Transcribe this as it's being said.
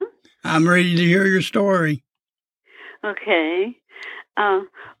I'm ready to hear your story. Okay.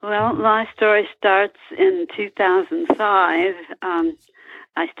 Well, my story starts in 2005.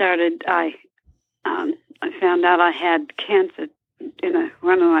 I found out I had cancer in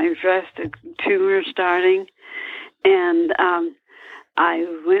one of my breasts, a tumor starting, and I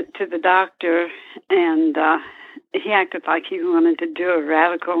went to the doctor, and he acted like he wanted to do a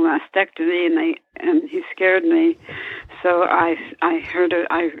radical mastectomy, and he scared me. So I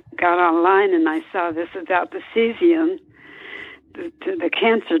got online and I saw this about the cesium, the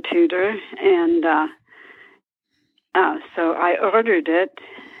cancer tutor, and so I ordered it,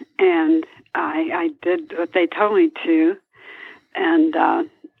 and I did what they told me to, and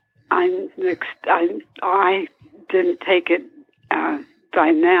I didn't take it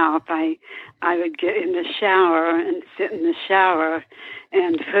by mouth. I would get in the shower and sit in the shower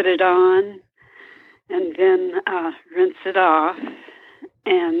and put it on, and then rinse it off,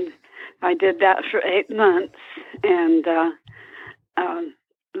 and I did that for 8 months, and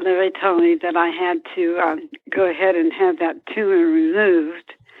Larry told me that I had to go ahead and have that tumor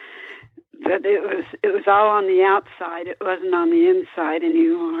removed. But it was all on the outside. It wasn't on the inside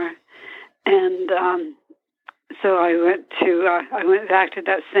anymore. And so I went back to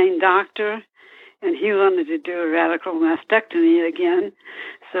that same doctor, and he wanted to do a radical mastectomy again.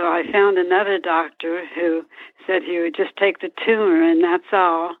 So I found another doctor who said he would just take the tumor, and that's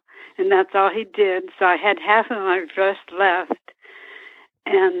all. And that's all he did. So I had half of my breast left,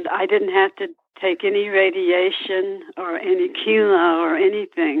 and I didn't have to take any radiation or any chemo or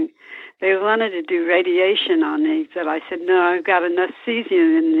anything. They wanted to do radiation on me, but I said, no, I've got enough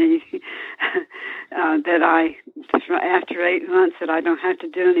cesium in me that after 8 months, that I don't have to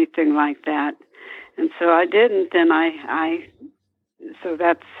do anything like that. And so I didn't, and so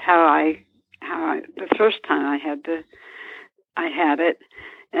that's how the first time I had it.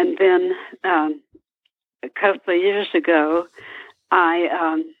 And then a couple of years ago, I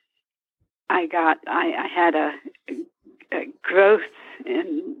had a growth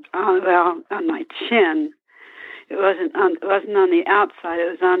on my chin. It wasn't on the outside; it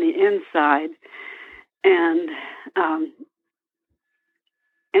was on the inside, and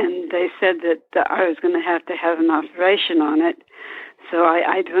they said that I was going to have an operation on it. So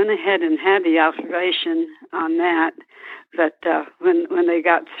I went ahead and had the operation on that. But when they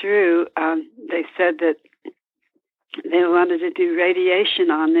got through, they said that they wanted to do radiation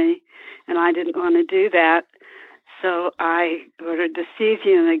on me, and I didn't want to do that. So I ordered the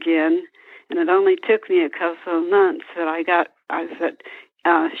cesium again, and it only took me a couple of months. But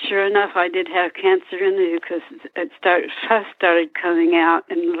sure enough, I did have cancer in there because pus started coming out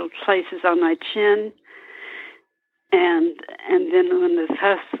in little places on my chin, and then when the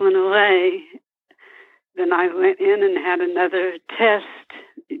pus went away, then I went in and had another test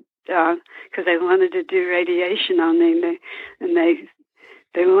because they wanted to do radiation on me, and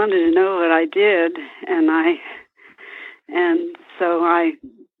they wanted to know what I did, and so I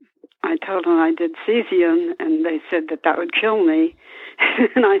told them I did cesium, and they said that would kill me.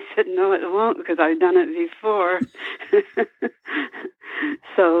 And I said, no, it won't, because I've done it before.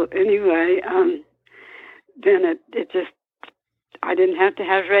 So anyway, then I didn't have to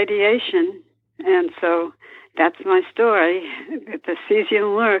have radiation. And so that's my story. The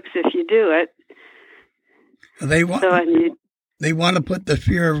cesium works if you do it. They want to put the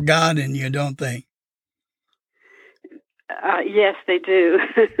fear of God in you, don't they? Yes, they do.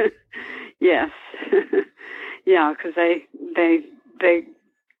 Yes. Yeah, because they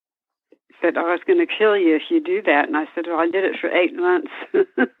said, I was going to kill you if you do that. And I said, well, I did it for 8 months.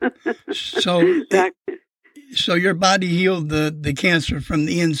 So your body healed the cancer from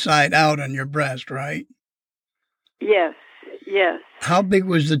the inside out on your breast, right? Yes. How big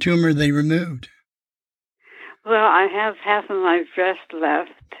was the tumor they removed? Well, I have half of my breast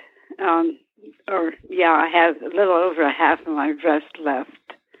left. I have a little over half of my breast left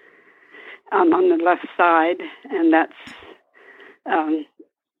on the left side, and that's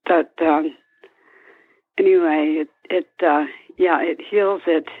anyway, it heals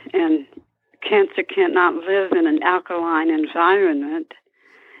it, and cancer cannot live in an alkaline environment,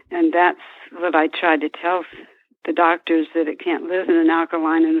 and that's what I tried to tell the doctors, that it can't live in an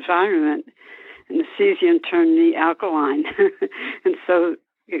alkaline environment, and the cesium turned me alkaline, and so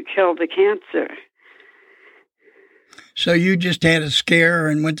it killed the cancer. So you just had a scare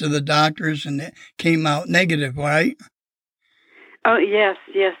and went to the doctors, and it came out negative, right? Oh, yes.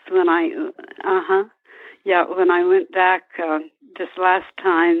 When I went back this last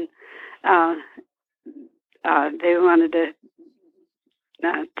time, they wanted to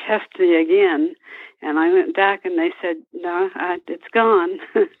test me again, and I went back, and they said, no, it's gone.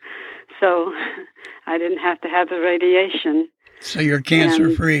 I didn't have to have the radiation. So you're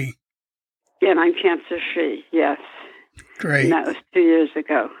cancer-free. And I'm cancer-free, yes. Great. And that was 2 years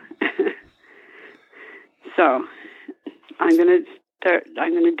ago. So I'm going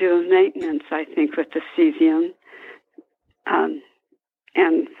to do a maintenance, I think, with the cesium, and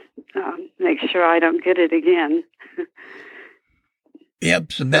make sure I don't get it again. Yep,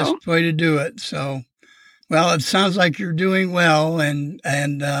 it's the best way to do it. So, well, it sounds like you're doing well and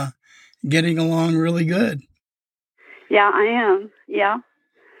getting along really good. Yeah, I am. Yeah.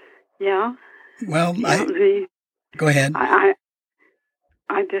 Well, go ahead. I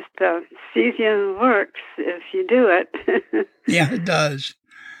just, cesium works if you do it. Yeah, it does.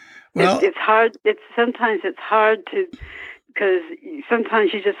 Well, it's hard. Sometimes it's hard because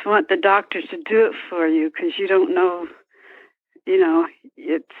sometimes you just want the doctor to do it for you because you don't know,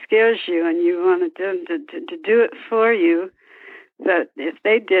 it scares you and you want them to do it for you. But if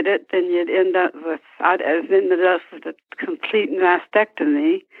they did it, then you'd I'd have ended up with a complete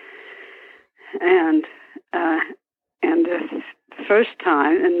mastectomy. And the first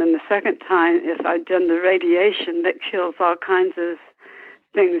time, and then the second time, if I'd done the radiation that kills all kinds of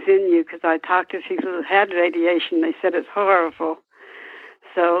things in you, because I talked to people who had radiation, they said it's horrible.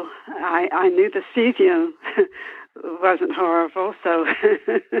 So I knew the cesium wasn't horrible. So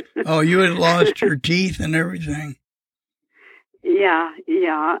oh, you had lost your teeth and everything. Yeah.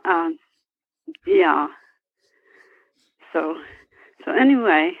 So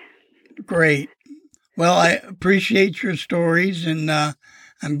anyway. Great. Well, I appreciate your stories, and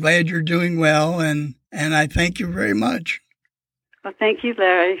I'm glad you're doing well, and I thank you very much. Well, thank you,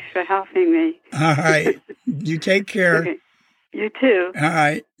 Larry, for helping me. All right. You take care. Okay. You too. All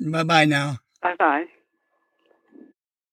right. Bye-bye now. Bye-bye.